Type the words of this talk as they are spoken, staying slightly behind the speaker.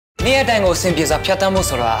နေ့တိုင်းကိုအဆင်ပြေစွာဖြတ်သန်း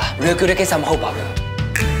မှုဆိုတာလွယ်ကူတဲ့ကိစ္စမဟုတ်ပါဘူး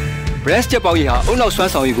Brands ချက်ပေါက်ရည်ဟာအုံနောက်စွ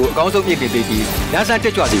မ်းဆောင်ရည်ကိုအကောင်းဆုံးမြင့်တင်ပေးပြီးလမ်းစတ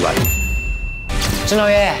က်ကြွစေပါတယ်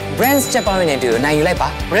ကျွန်တော်ရဲ့ Brands ချက်ပေါက်ရည်နဲ့တူနိုင်ယူလိုက်ပါ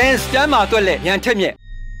Brands ကျမ်းမာတွက်လက်ညံ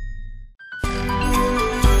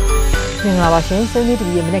ထက်မြက်မင်္ဂလာပါရှင်။ Sunny TV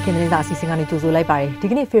ရဲ့မနက်ခင်းသတင်းစာအစီအစဉ်ကနေကြိုဆိုလိုက်ပါတယ်။ဒီ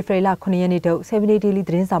ကနေ့ February 9 ရက်နေ့တုန်း 7 Daily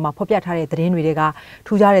သတင်းစာမှာဖော်ပြထားတဲ့သတင်းတွေ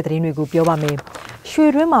ကထူးခြားတဲ့သတင်းတွေကိုပြောပါမယ်။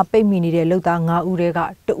ရွှေတွင်းမှာပိတ်မိနေတဲ့လုပ်သား9ဦးတွေက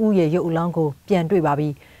တဦးရဲ့ရုပ်အလောင်းကိုပြန်တွေ့ပါပြီ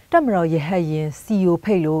။တက်မတော်ရဟတ်ရင် CEO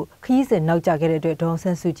ဖိတ်လို့ခရီးစဉ်နောက်ကျခဲ့တဲ့အတွက်ဒေါ်ဆ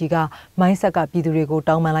န်းစုကြည်ကမိုင်းဆက်ကပြည်သူတွေကို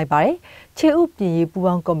တောင်းပန်လိုက်ပါတယ်။ခြေဥပြင်ရေးပူး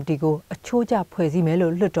ပေါင်းကော်မတီကိုအချိုးကျဖွဲ့စည်း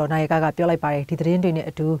မယ်လို့လွှတ်တော်နိုင်ကပြောလိုက်ပါတယ်။ဒီသတင်းတွေ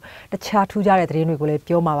နဲ့အတူတခြားထူးခြားတဲ့သတင်းတွေကိုလည်း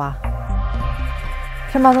ပြောမှာပါ။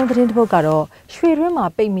ပထမဆုံးသတင်းတစ်ပုဒ်ကတော့ရွှေတွင်းမှာ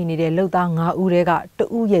ပိတ်မိနေတဲ့လုပ်သား9ဦးတွေက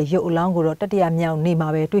တဦးရဲ့ရုပ်အလောင်းကိုတော့တတိယမြောက်နေ့မှာ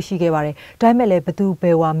ပဲတွေ့ရှိခဲ့ပါတယ်။ဒါပေမဲ့လည်းဘသူ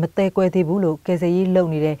ဘယ်ဝါမသေးကွဲသေးဘူးလို့ကယ်ဆယ်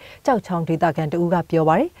ရေးလုပ်နေတဲ့ကြောက်ချောင်းဒေသခံတဦးကပြော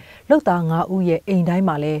ပါတယ်။လုပ်သား9ဦးရဲ့အိမ်တို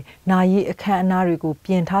င်းမှာလည်းနာရီအခမ်းအနားတွေ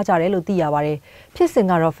ကိုပြင်ထားကြတယ်လို့သိရပါတယ်။ဖြစ်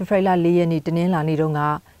စဉ်ကတော့ဖေဖော်ဝါရီလ4ရက်နေ့တနင်္လာနေ့တုန်းက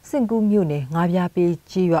စင်ကူးမြို့နယ်ငါးပြားပေး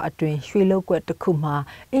ကြီးရွာအတွင်းရွှေလုတ်ကွက်တစ်ခု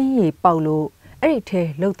မှာအင်းရီပေါက်လို့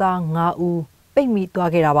အဲ့ဒီထဲလုပ်သား9ဦးပိတ်မိသွား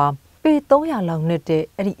ခဲ့တာပါ။ပေ300လောက်နဲ့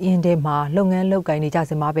တဲ့အဲ့ဒီအင်းထဲမှာလုပ်ငန်းလုပ်ကိုင်နေကြ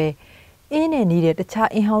စမှာပဲအင်းနဲ့နေတဲ့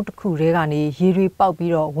တခြားအင်းဟောင်းတစ်ခုတွေကနေရေတွေပေါက်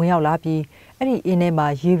ပြီးတော့ဝင်ရောက်လာပြီးအဲ့ဒီအင်းထဲမှာ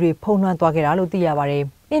ရေတွေဖုံးလွှမ်းသွားခဲ့တာလို့သိရပါတယ်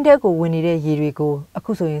အင်းထဲကိုဝင်နေတဲ့ရေတွေကိုအ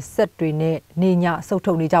ခုဆိုရင်ဆက်တွေနဲ့နေညစုပ်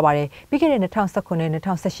ထုတ်နေကြပါတယ်ပြီးခဲ့တဲ့2019နဲ့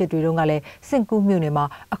2018တွေတုန်းကလည်းစင်ကူးမြို့နယ်မှာ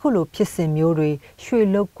အခုလိုဖြစ်စဉ်မျိုး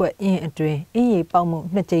တွေရွှေလုတ်ကွက်အင်းအတွင်းအင်းရေပေါက်မှု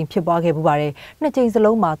2ကြိမ်ဖြစ်ပွားခဲ့ပူပါတယ်2ကြိမ်စ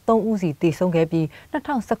လုံးမှာ3ဦးစီတည်ဆုံးခဲ့ပြီး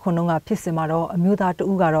2019တုန်းကဖြစ်စဉ်မှာတော့အမျိုးသား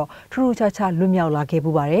2ဦးကတော့ထူးထူးခြားခြားလွတ်မြောက်လာခဲ့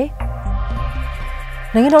ပူပါ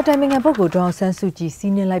တယ်နိုင်ငံတော်တိုင်ပင်ခံပုဂ္ဂိုလ်ဒေါ်ဆ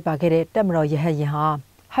န်းစုကြည်စီးနင်းလိုက်ပါခဲ့တဲ့တပ်မတော်ရ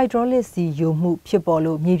ဟတ်ယာဉ်ဟာhydraulic စီယိုမှုဖြစ်ပေါ်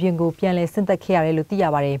လို့မြေပြင်ကိုပြန်လည်ဆင်းသက်ခဲ့ရ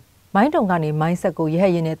တယ်လို့သိရပါတယ်။မိုင်းတုံကနေမိုင်းဆက်ကိုရဟ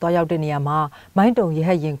တ်ရင်နဲ့တွားရောက်တဲ့နေရာမှာမိုင်းတုံရဟ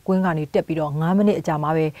တ်ရင်ကွင်းကနေတက်ပြီးတော့9မိနစ်အ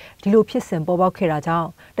ကြာမှာပဲဒီလိုဖြစ်စဉ်ပေါ်ပေါက်ခဲ့တာကြော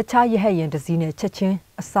င့်တခြားရဟတ်ရင်တစ်စီးနဲ့ချက်ချ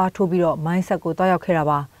င်းအစားထိုးပြီးတော့မိုင်းဆက်ကိုတွားရောက်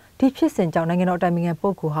ခဲ့တာပါ။ဒီဖြစ်စဉ်ကြောင့်နိုင်ငံတော်အတိုင်ပင်ခံပု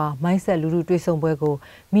ဂ္ဂိုလ်ဟာမိုင်းဆက်လူထုတွေ့ဆုံပွဲ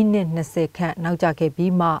ကိုမိနစ်20ခန့်နောက်ကျခဲ့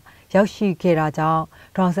ပြီးမှရောက်ရှိခဲ့တာကြောင့်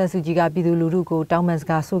ဒေါ်ဆန်းစုကြည်ကပြည်သူလူထုကိုတောင်းပန်စ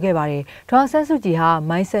ကားဆိုခဲ့ပါတယ်။ဒေါ်ဆန်းစုကြည်ဟာ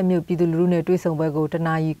မိုင်းဆက်မြို့ပြည်သူလူထုနဲ့တွေ့ဆုံပွဲကို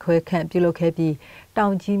တနာရီခွဲခန့်ပြုလုပ်ခဲ့ပြီး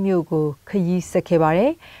တောင်ကြီးမြို့ကိုခရီးဆက်ခဲ့ပါတ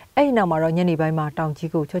ယ်။အဲ့ဒီနောက်မှာတော့ညနေပိုင်းမှာတောင်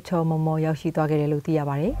ကြီးကိုချောချောမောမောရောက်ရှိသွားခဲ့တယ်လို့သိရ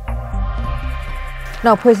ပါတယ်။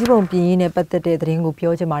နောက်ဖွဲ့စည်းပုံပြင်ရေးနဲ့ပတ်သက်တဲ့သတင်း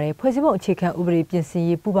ကိုပြောချင်ပါတယ်ဖွဲ့စည်းပုံအခြေခံဥပဒေပြင်ဆင်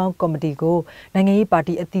ရေးပူးပေါင်းကော်မတီကိုနိုင်ငံရေးပါ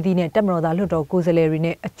တီအသီးသီးနဲ့တပ်မတော်သားလွှတ်တော်ကိုယ်စားလှယ်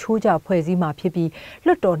တွေနဲ့အချိုးကျဖွဲ့စည်း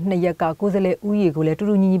မှာဖြစ်ပြီးလွှတ်တော်2ရက်ကကိုယ်စားလှယ်ဦးရေကိုလ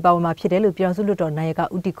ည်းတူတူညီညီပါဝင်မှာဖြစ်တယ်လို့ပြည်ထောင်စုလွှတ်တော်နိုင်က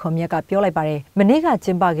ဦးတီခွန်မြတ်ကပြောလိုက်ပါတယ်မနေ့ကကျ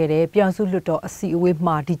င်းပခဲ့တဲ့ပြည်ထောင်စုလွှတ်တော်အစည်းအ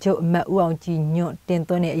ဝေးမှာဒီချုပ်အမတ်ဦးအောင်ကြည်ညွန့်တင်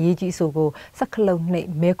သွင်းတဲ့အရေးကြီးအဆိုကိုစက္ကလုံးနှိပ်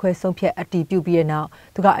မဲခွဲဆုံးဖြတ်အတည်ပြုပြီးတဲ့နောက်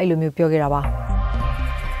သူကအဲ့လိုမျိုးပြော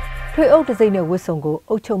ခဲ့တာပါထွေအုပ်တစိမ့်နဲ့ဝစ်စုံကို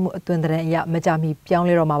အုပ်ချုပ်မှုအသွင်သဏ္ဍာန်အရမကြမီပြောင်း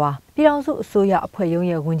လဲတော့မှာပါပြည်ထောင်စုအစိုးရ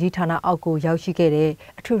အဖွဲ့ရုံးရဲ့ဝန်ကြီးဌာနအောက်ကိုရောက်ရှိခဲ့တဲ့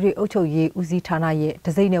အထွေထွေအုပ်ချုပ်ရေးဦးစီးဌာနရဲ့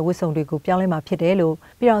တစိမ့်နဲ့ဝစ်စုံတွေကိုပြောင်းလဲမှာဖြစ်တယ်လို့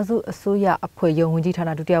ပြည်ထောင်စုအစိုးရအဖွဲ့ရုံး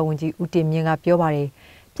ဝန်ကြီးဌာနဒုတိယဝန်ကြီးဦးတင်မြင့်ကပြောပါတယ်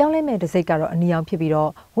ပြောင်းလဲမဲ့တစိမ့်ကတော့အနီ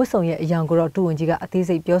ရောင်ဖြစ်ပြီးတော့ဝစ်စုံရဲ့အယောင်ကိုတော့ဒုဝန်ကြီးကအ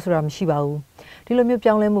သေးစိတ်ပြောဆိုတာမရှိပါဘူးဒီလို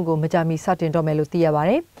မျိုးပြောင်းလဲမှုကိုမကြမီစတင်တော့မယ်လို့သိရပါတ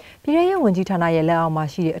ယ်ပြည်ထောင်စုဝန်ကြီးဌာနရဲ့လက်အောက်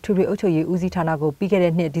မှာရှိတဲ့အထွေထွေအုပ်ချုပ်ရေးဦးစီးဌာနကိုပြီးခဲ့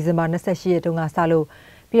တဲ့နှစ်ဒီဇင်ဘာ28ရက်တုန်းကစလို့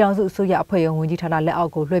ပြည်ထောင်စုအစိုးရအဖွဲ့ရုံးဝန်ကြီးဌာနလက်အော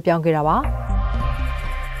က်ကိုလွှဲပြောင်း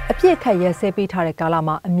ခဲ့တာပါအပြည့်ခတ်ရဲဆဲပေးထားတဲ့ကာလ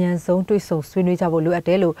မှာအမြန်ဆုံးတွေ့ဆုံဆွေးနွေးကြဖို့လိုအပ်တ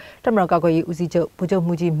ယ်လို့တပ်မတော်ကာကွယ်ရေးဦးစီးချုပ်ဗိုလ်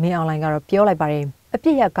ချုပ်မှူးကြီးမင်းအောင်လှိုင်ကတော့ပြောလိုက်ပါတယ်အပြ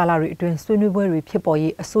ည့်ရကာလတွေအတွင်းဆွေးနွေးပွဲတွေဖြစ်ပေါ်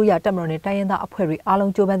ရေးအစိုးရတပ်မတော်နဲ့တိုင်းရင်းသားအဖွဲ့တွေအား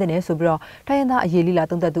လုံးကြိုးပမ်းတဲ့ဆိုပြီးတော့တိုင်းရင်းသားအရေးလိလာ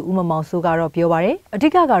သုံးသပ်သူဦးမမောင်စိုးကတော့ပြောပါတယ်အဓိ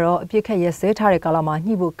ကကတော့အပြည့်ခတ်ရဲဆဲထားတဲ့ကာလ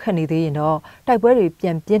မှာညှိဖို့ခက်နေသေးရင်တော့တိုက်ပွဲတွေပြ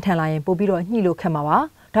န်ပြင်းထန်လာရင်ပို့ပြီးတော့ညှိလို့ခက်မှာပါ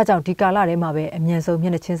ဒါကြောင့်ဒီကာလထဲမှာပဲအမြန်ဆုံးမျ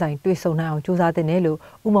က်နှာချင်းဆိုင်တွေ့ဆုံနိုင်အောင်ကြိုးစားသင့်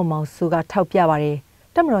တယ်လို့ဦးမောင်စိုးကထောက်ပြပါတယ်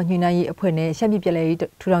။တပ်မတော်ညှိနှိုင်းရေးအဖွဲ့နဲ့ရှမ်းပြည်ပြည်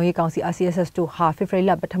နယ်ထူထောင်ရေးကောင်စီ RCSS တို့ဟာဖေဖော်ဝါရီ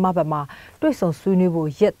လပထမပတ်မှာတွေ့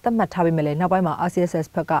ဆုံဆွေးနွေးဖို့ရက်သတ်မှတ်ထားပေမဲ့လည်းနောက်ပိုင်းမှာ RCSS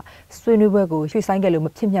ဘက်ကဆွေးနွေးပွဲကိုရွှေ့ဆိုင်းခဲ့လို့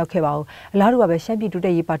မဖြစ်မြောက်ခဲ့ပါဘူး။အလားတူပါပဲရှမ်းပြည်တိုးတ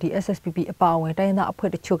က်ရေးပါတီ SSPP အပါအဝင်တိုင်းရင်းသား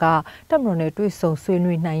အဖွဲ့တချို့ကတပ်မတော်နဲ့တွေ့ဆုံဆွေး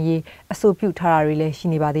နွေးနိုင်ရေးအဆိုပြုထားတာတွေလည်းရှိ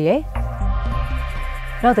နေပါသေးတယ်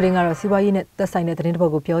။နောက်သတင်းကတော့စီးပွားရေးနဲ့သက်ဆိုင်တဲ့သတင်း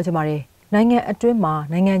တစ်ပုဒ်ကိုပြောချင်ပါတယ်။နိုင်ငံအတွင်းမှာ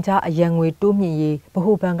နိုင်ငံခြားအရန်ငွေတိုးမြင့်ရေး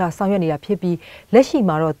ဗဟိုဘဏ်ကဆောင်ရွက်နေတာဖြစ်ပြီးလက်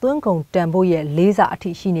ရှိမှာတော့သွင်းကုန်တန်ဖိုးရဲ့4ဆအထိ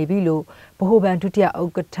ရှိနေပြီလို့ဗဟိုဘဏ်ဒုတိယ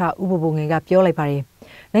ဥက္ကဋ္ဌဦးဘိုငယ်ကပြောလိုက်ပါတယ်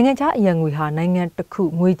။နိုင်ငံခြားအရန်ငွေဟာနိုင်ငံတစ်ခု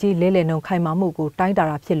ငွေကြေးလဲလှယ်နှုန်းခိုင်မာမှုကိုတိုင်းတာ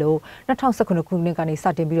တာဖြစ်လို့2019ခုနှစ်ကနေစ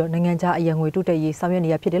တင်ပြီးတော့နိုင်ငံခြားအရန်ငွေတိုးတက်ရေးဆောင်ရွက်နေ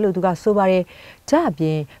ရဖြစ်တယ်လို့သူကဆိုပါတယ်။ဒါ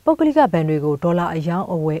အပြင်ပုဂ္ဂလိကဘဏ်တွေကိုဒေါ်လာအယော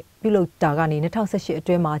င်းအဝယ်ပြုလုပ်တာကနေ2018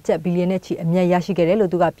အတွင်းမှာကျပ်ဘီလီယံနဲ့ချီအမြတ်ရရှိခဲ့တယ်လို့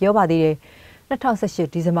သူကပြောပါသေးတယ်။2018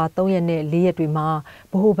ဒီဇင်ဘာ3ရက်နဲ့4ရက်တွေ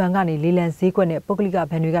မှာဗဟိုဘဏ်ကနေလေလံဈေးကွက်နဲ့ပုဂ္ဂလိ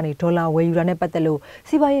ကဘဏ်တွေကနေဒေါ်လာဝယ်ယူတာနဲ့ပတ်သက်လို့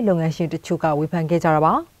စီးပွားရေးလုပ်ငန်းရှင်တချို့ကဝေဖန်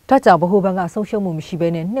ခဲ့ကြတာပါ ဒါကြောင့်ဗဟိုဘဏ်ကဆုံးရှုံးမှုမရှိဘဲ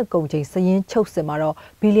နဲ့နှစ်ကုန်ချိန်စည်ရင်းချုပ်စစ်မှာတော့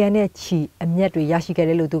ဘီလီယံနဲ့ချီအမြတ်တွေရရှိခဲ့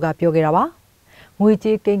တယ်လို့သူကပြောခဲ့တာပါငွေ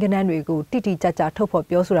ကြေးကိန်းဂဏန်းတွေကိုတိတိကျကျထုတ်ဖော်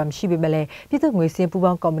ပြောဆိုတာမရှိပေမဲ့လည်းပြည်သူ့ငွေစင်းပူး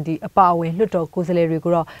ပေါင်းကော်မတီအပါအဝင်လွှတ်တော်ကိုယ်စားလှယ်တွေ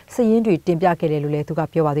ကိုတော့စည်ရင်းတွေတင်ပြခဲ့တယ်လို့လည်းသူက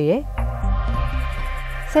ပြောပါသေးတယ်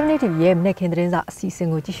7 TV ရဲ့မနေ့ကသတင်းစာအစီအစဉ်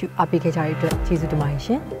ကိုကြည့်ရှုအားပေးခဲ့ကြတဲ့အတွက်ကျေးဇူးတင်ပါတယ်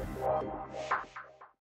ရှင်